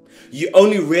on. You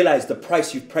only realize the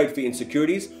price you've paid for your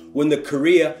insecurities when the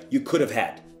career you could have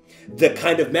had, the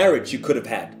kind of marriage you could have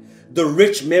had, the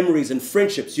rich memories and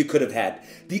friendships you could have had,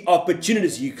 the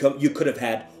opportunities you could have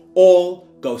had, all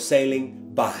go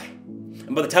sailing by.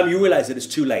 And by the time you realize it, it's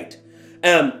too late.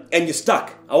 And you're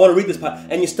stuck. I want to read this part.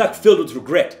 And you're stuck filled with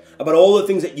regret about all the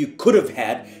things that you could have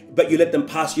had, but you let them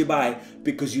pass you by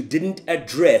because you didn't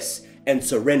address and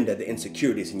surrender the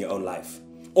insecurities in your own life.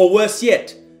 Or worse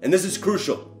yet, and this is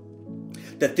crucial,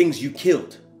 the things you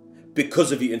killed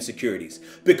because of your insecurities.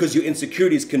 Because your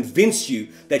insecurities convinced you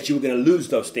that you were going to lose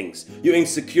those things. Your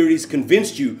insecurities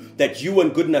convinced you that you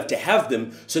weren't good enough to have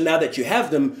them. So now that you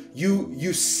have them,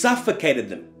 you suffocated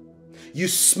them. You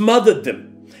smothered them.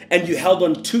 And you held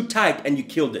on too tight and you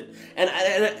killed it. And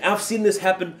I've seen this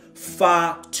happen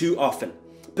far too often,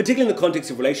 particularly in the context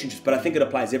of relationships, but I think it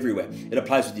applies everywhere. It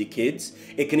applies with your kids.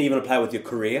 It can even apply with your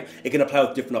career. It can apply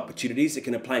with different opportunities. It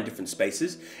can apply in different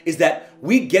spaces. Is that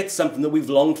we get something that we've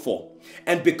longed for.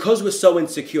 And because we're so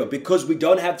insecure, because we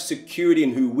don't have security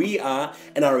in who we are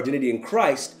and our identity in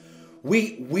Christ,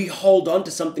 we hold on to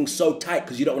something so tight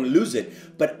because you don't want to lose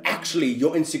it. But actually,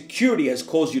 your insecurity has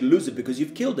caused you to lose it because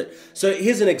you've killed it. So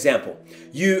here's an example.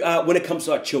 When it comes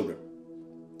to our children,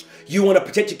 you want to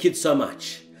protect your kids so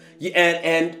much. You're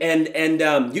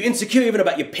insecure even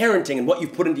about your parenting and what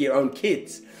you've put into your own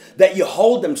kids, that you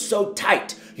hold them so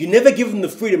tight. You never give them the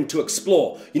freedom to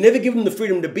explore. You never give them the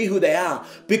freedom to be who they are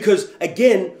because,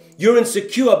 again, you're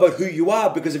insecure about who you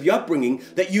are because of your upbringing,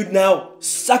 that you now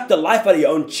suck the life out of your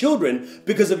own children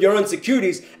because of your own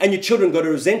insecurities, and your children go to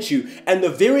resent you. And the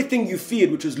very thing you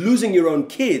feared, which was losing your own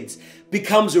kids,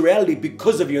 becomes a reality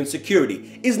because of your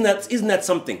insecurity. Isn't that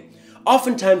something?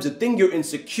 Oftentimes, the thing you're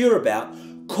insecure about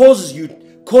causes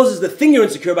the thing you're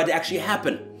insecure about to actually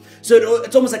happen. So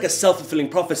it's almost like a self-fulfilling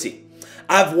prophecy.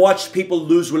 I've watched people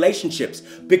lose relationships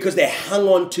because they hung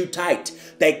on too tight.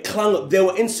 They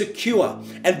were insecure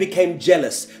and became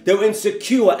jealous. They were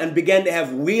insecure and began to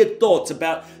have weird thoughts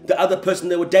about the other person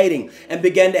they were dating and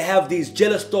began to have these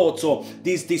jealous thoughts or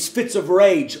these fits of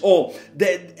rage, or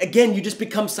again, you just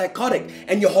become psychotic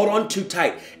and you hold on too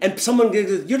tight and someone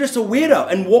goes, you're just a weirdo,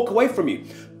 and walk away from you.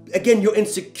 Again, your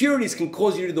insecurities can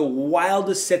cause you to do the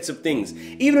wildest sets of things.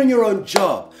 Even in your own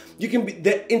job,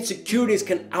 the insecurities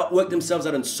can outwork themselves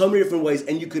out in so many different ways,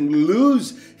 and you can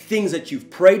lose things that you've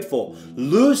prayed for,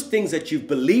 lose things that you've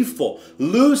believed for,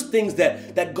 lose things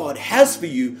that God has for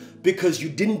you because you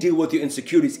didn't deal with your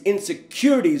insecurities.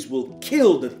 Insecurities will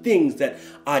kill the things that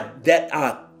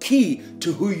are key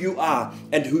to who you are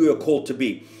and who you're called to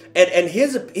be. And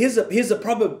here's a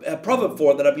proverb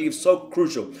for it that I believe is so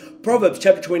crucial. Proverbs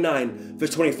chapter 29, verse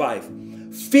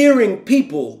 25. Fearing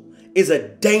people is a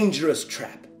dangerous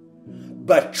trap,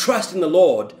 but trust in the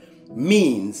Lord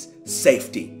means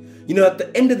safety. You know, at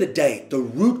the end of the day, the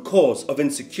root cause of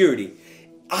insecurity,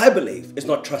 I believe, is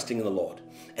not trusting in the Lord.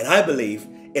 And I believe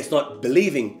it's not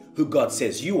believing who God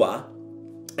says you are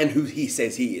and who He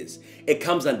says He is. It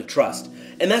comes under trust.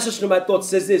 And that's just my thought.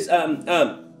 Says this,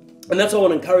 and that's what I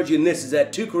want to encourage you in this, is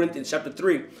that 2 Corinthians chapter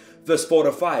 3, verse 4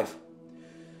 to 5.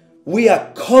 We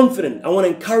are confident. I want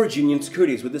to encourage you in your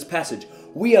insecurities with this passage.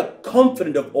 We are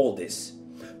confident of all this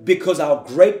because of our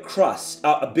great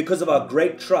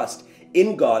trust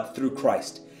in God through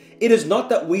Christ. It is not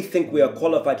that we think we are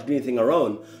qualified to do anything our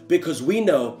own, because we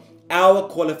know our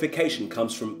qualification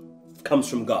comes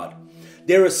from God.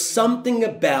 There is something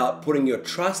about putting your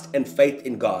trust and faith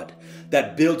in God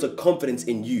that builds a confidence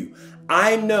in you.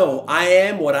 I know I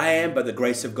am what I am by the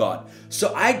grace of God.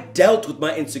 So I dealt with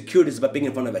my insecurities about being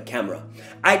in front of a camera.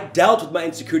 I dealt with my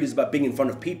insecurities about being in front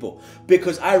of people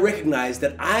because I recognized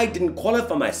that I didn't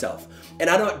qualify myself. And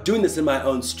I'm not doing this in my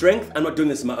own strength. I'm not doing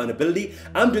this in my own ability.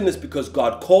 I'm doing this because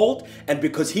God called, and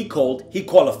because He called, He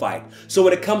qualified. So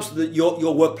when it comes to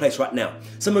your workplace right now,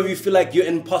 some of you feel like you're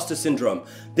imposter syndrome.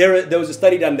 There was a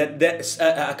study done that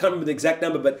I can't remember the exact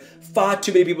number, but far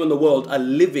too many people in the world are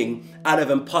living out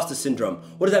of imposter syndrome.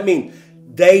 What does that mean?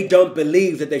 they don't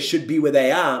believe that they should be where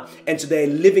they are. And so they're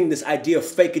living this idea of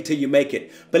fake it till you make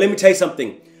it. But let me tell you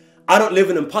something. I don't live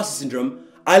in imposter syndrome.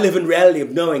 I live in reality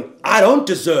of knowing I don't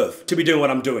deserve to be doing what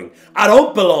I'm doing. I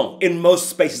don't belong in most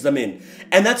spaces I'm in.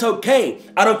 And that's okay.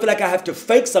 I don't feel like I have to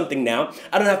fake something now.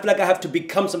 I don't feel like I have to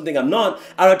become something I'm not.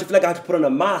 I don't have to feel like I have to put on a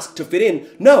mask to fit in.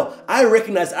 No, I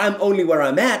recognize I'm only where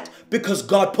I'm at because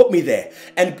God put me there.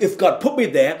 And if God put me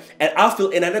there and I feel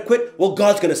inadequate, well,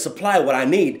 God's going to supply what I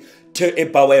need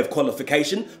by way of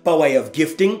qualification, by way of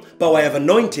gifting, by way of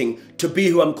anointing to be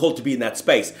who I'm called to be in that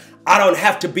space. I don't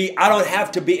have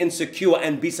to be insecure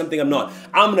and be something I'm not.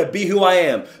 I'm going to be who I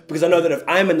am because I know that if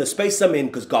I'm in the space I'm in,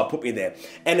 because God put me there.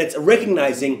 And it's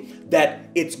recognizing that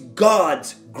it's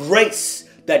God's grace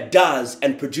that does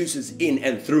and produces in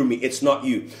and through me. It's not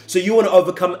you. So you want to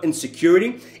overcome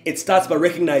insecurity? It starts by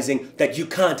recognizing that you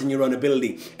can't in your own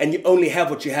ability and you only have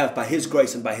what you have by His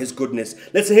grace and by His goodness.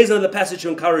 Listen, here's another passage to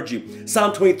encourage you.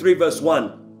 Psalm 23 verse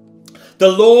 1.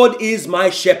 The Lord is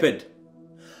my shepherd.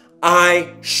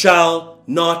 I shall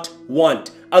not want.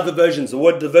 Other versions,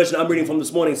 the version I'm reading from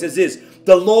this morning says this.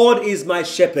 The Lord is my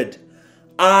shepherd.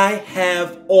 I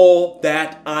have all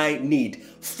that I need.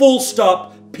 Full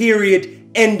stop, period,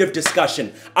 end of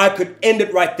discussion. I could end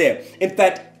it right there. In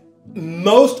fact,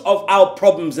 most of our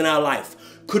problems in our life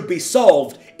could be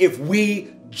solved if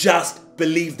we just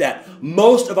believe that.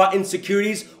 Most of our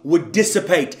insecurities would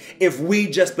dissipate if we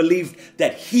just believed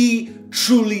that He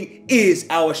truly is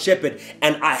our shepherd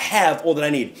and I have all that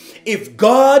I need. If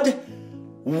God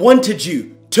wanted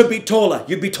you to be taller,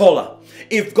 you'd be taller.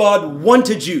 If God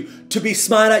wanted you to be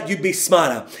smarter, you'd be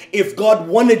smarter. If God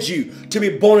wanted you to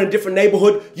be born in a different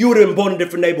neighborhood, you would have been born in a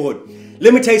different neighborhood.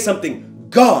 Let me tell you something.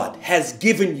 God has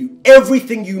given you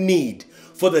everything you need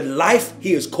for the life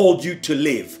He has called you to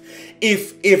live.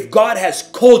 If God has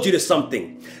called you to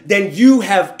something, then you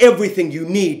have everything you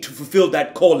need to fulfill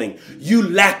that calling. You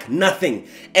lack nothing.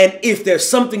 And if there's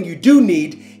something you do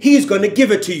need, He's going to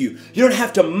give it to you. You don't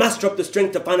have to muster up the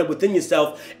strength to find it within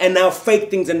yourself and now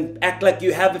fake things and act like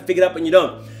you have it figured out when you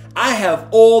don't. I have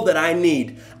all that I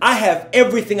need. I have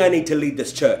everything I need to lead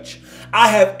this church. I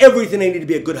have everything I need to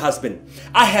be a good husband.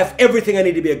 I have everything I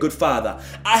need to be a good father.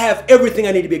 I have everything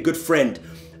I need to be a good friend.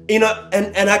 You know,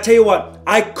 and I tell you what,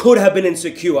 I could have been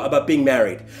insecure about being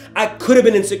married. I could have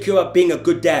been insecure about being a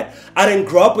good dad. I didn't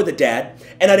grow up with a dad,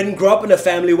 and I didn't grow up in a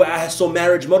family where I saw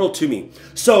marriage modeled to me.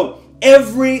 So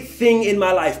everything in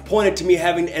my life pointed to me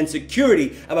having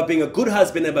insecurity about being a good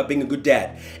husband and about being a good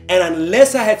dad. And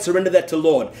unless I had surrendered that to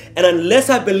Lord, and unless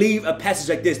I believe a passage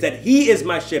like this, that He is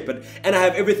my shepherd and I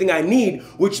have everything I need,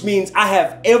 which means I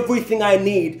have everything I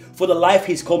need for the life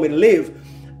He's called me to live,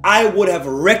 I would have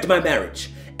wrecked my marriage.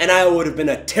 And I would have been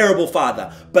a terrible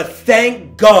father. But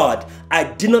thank God I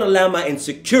did not allow my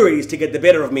insecurities to get the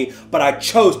better of me, but I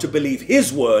chose to believe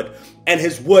His word. And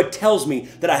His word tells me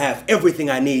that I have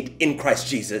everything I need in Christ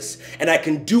Jesus. And I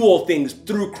can do all things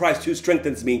through Christ who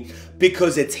strengthens me,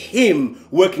 because it's Him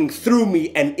working through me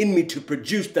and in me to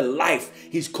produce the life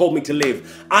He's called me to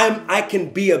live. I can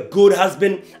be a good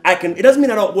husband. It doesn't mean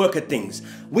I don't work at things.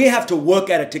 We have to work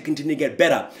at it to continue to get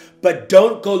better. But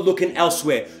don't go looking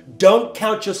elsewhere. Don't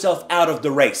count yourself out of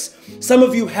the race. Some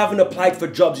of you haven't applied for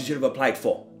jobs you should have applied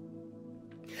for.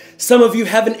 Some of you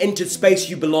haven't entered space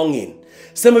you belong in.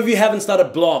 Some of you haven't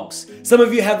started blogs. Some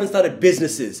of you haven't started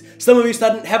businesses. Some of you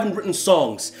haven't written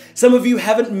songs. Some of you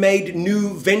haven't made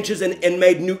new ventures and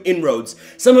made new inroads.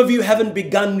 Some of you haven't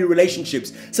begun new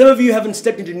relationships. Some of you haven't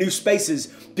stepped into new spaces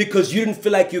because you didn't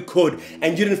feel like you could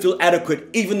and you didn't feel adequate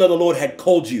even though the Lord had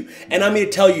called you. And I'm here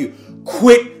to tell you,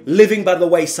 quit living by the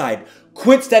wayside.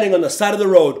 Quit standing on the side of the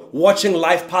road watching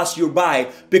life pass you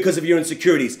by because of your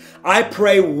insecurities. I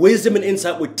pray wisdom and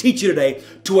insight would teach you today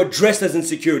to address those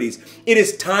insecurities. It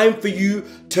is time for you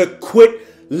to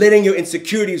quit letting your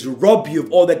insecurities rob you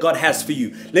of all that God has for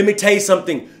you. Let me tell you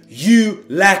something. You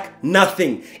lack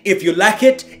nothing. If you lack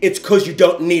it, it's because you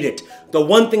don't need it. The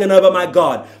one thing I know about my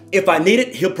God, if I need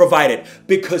it, He'll provide it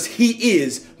because He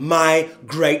is my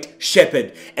great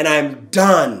shepherd. And I'm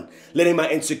done letting my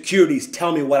insecurities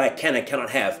tell me what I can and cannot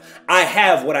have. I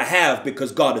have what I have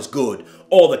because God is good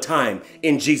all the time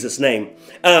in Jesus' name.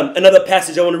 Another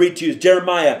passage I want to read to you is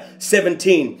Jeremiah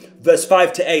 17, verse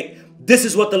 5 to 8. This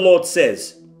is what the Lord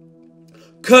says.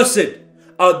 Cursed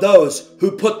are those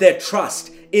who put their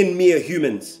trust in mere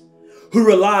humans, who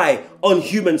rely on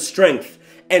human strength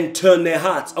and turn their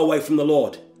hearts away from the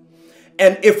Lord.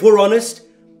 And if we're honest,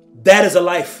 that is a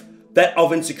life that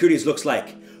of insecurities looks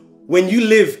like. When you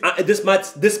live, this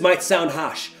might sound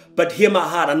harsh, but hear my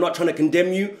heart. I'm not trying to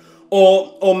condemn you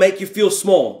or make you feel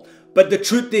small. But the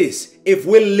truth is, if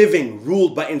we're living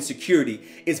ruled by insecurity,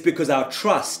 it's because our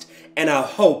trust and our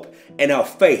hope and our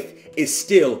faith is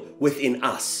still within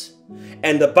us.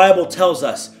 And the Bible tells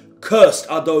us, cursed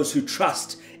are those who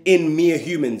trust in mere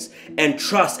humans and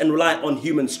trust and rely on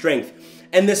human strength.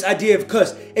 And this idea of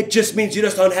curse, it just means you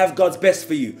just don't have God's best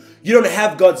for you. You don't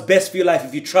have God's best for your life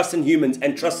if you trust in humans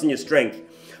and trust in your strength.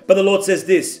 But the Lord says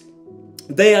this,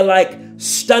 they are like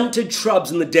stunted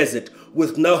shrubs in the desert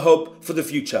with no hope for the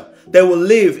future. They will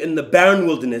live in the barren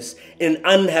wilderness in an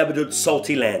uninhabited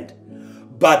salty land.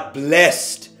 But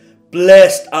blessed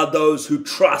are those who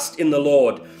trust in the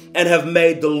Lord and have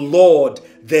made the Lord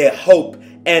their hope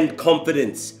and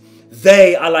confidence.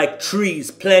 They are like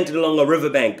trees planted along a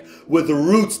riverbank with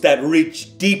roots that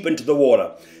reach deep into the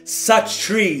water. Such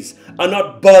trees are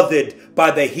not bothered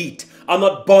by the heat, are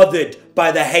not bothered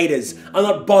by the haters, are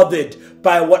not bothered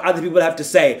by what other people have to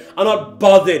say, are not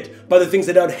bothered by the things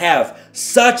they don't have.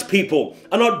 Such people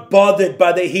are not bothered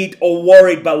by the heat or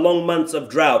worried by long months of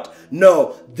drought.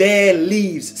 No, their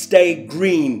leaves stay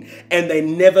green and they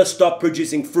never stop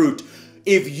producing fruit.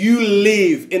 If you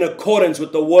live in accordance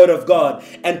with the word of God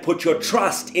and put your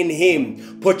trust in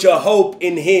him, put your hope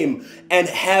in him, and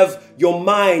have your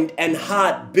mind and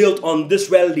heart built on this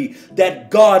reality that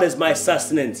God is my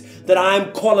sustenance, that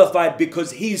I'm qualified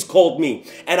because he's called me,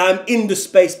 and I'm in the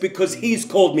space because he's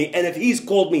called me, and if he's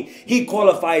called me, he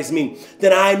qualifies me,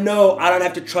 then I know I don't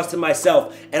have to trust in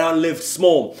myself and I'll live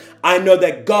small. I know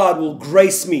that God will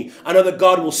grace me. I know that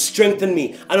God will strengthen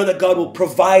me. I know that God will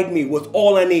provide me with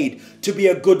all I need to be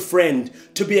a good friend,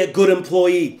 to be a good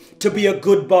employee, to be a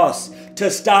good boss, to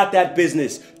start that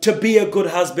business, to be a good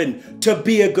husband, to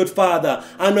be a good father.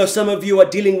 I know some of you are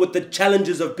dealing with the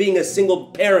challenges of being a single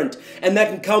parent, and that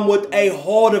can come with a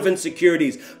horde of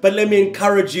insecurities. But let me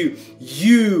encourage you,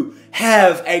 you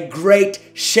have a great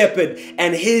shepherd,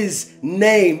 and his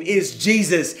name is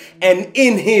Jesus, and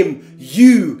in him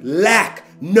you lack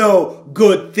no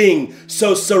good thing.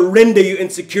 So surrender your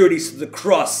insecurities to the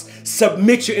cross.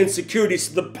 Submit your insecurities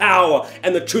to the power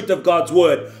and the truth of God's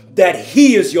word, that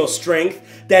he is your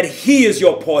strength, that he is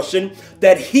your portion,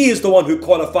 that he is the one who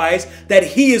qualifies, that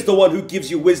he is the one who gives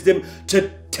you wisdom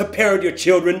to parent your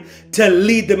children, to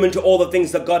lead them into all the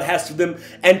things that God has for them,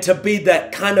 and to be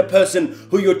that kind of person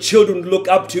who your children look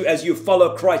up to as you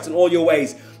follow Christ in all your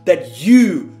ways, that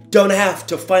you don't have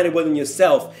to find it within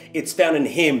yourself. It's found in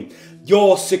him.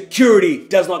 Your security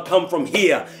does not come from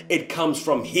here. It comes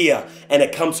from here. And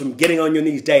it comes from getting on your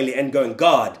knees daily and going,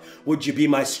 God, would you be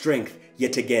my strength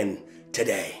yet again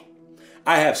today?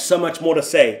 I have so much more to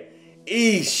say.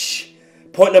 Eesh.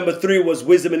 Point number 3 was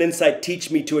wisdom and insight teach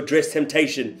me to address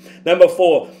temptation. Number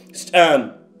 4,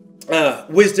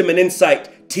 wisdom and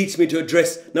insight teach me to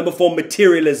address, number 4,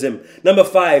 materialism. Number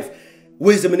 5,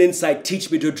 wisdom and insight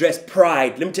teach me to address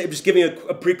pride. Let me tell you, just giving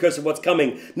a precursor of what's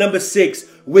coming. Number 6,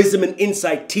 wisdom and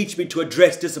insight teach me to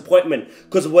address disappointment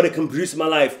because of what it can produce in my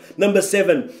life. Number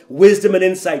 7, wisdom and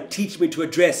insight teach me to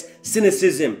address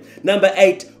cynicism. Number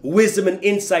 8, wisdom and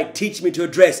insight teach me to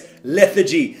address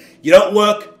lethargy. You don't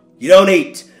work, you don't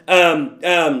eat.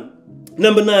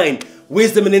 Number 9,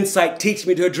 wisdom and insight teach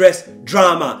me to address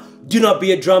drama. Do not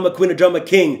be a drama queen, a drama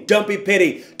king. Don't be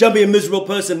petty. Don't be a miserable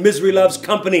person. Misery loves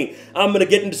company. I'm going to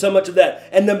get into so much of that.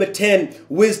 And number 10,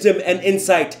 wisdom and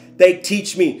insight. They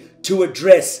teach me to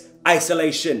address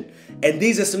isolation. And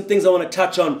these are some things I want to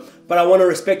touch on, but I want to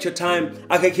respect your time.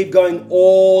 I could keep going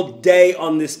all day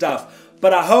on this stuff.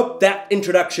 But I hope that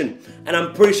introduction, and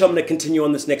I'm pretty sure I'm going to continue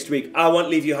on this next week. I won't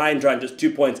leave you high and dry in just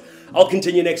 2 points. I'll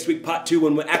continue next week, part 2,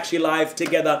 when we're actually live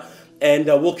together. And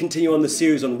we'll continue on the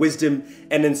series on wisdom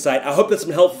and insight. I hope that's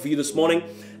been helpful for you this morning.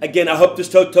 Again, I hope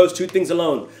just those 2 things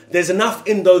alone. There's enough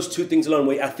in those 2 things alone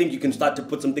where I think you can start to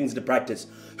put some things into practice.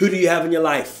 Who do you have in your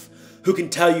life who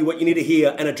can tell you what you need to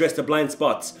hear and address the blind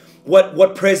spots?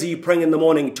 What prayers are you praying in the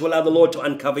morning to allow the Lord to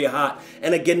uncover your heart?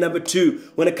 And again, number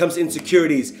 2, when it comes to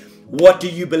insecurities, what do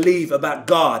you believe about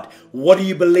God? What do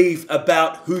you believe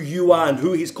about who you are and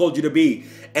who he's called you to be?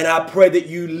 And I pray that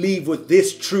you leave with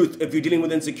this truth. If you're dealing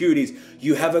with insecurities,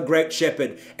 you have a great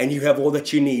shepherd and you have all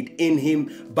that you need in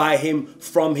him, by him,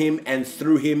 from him, and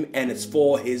through him. And it's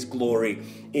for his glory.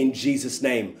 In Jesus'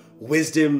 name, wisdom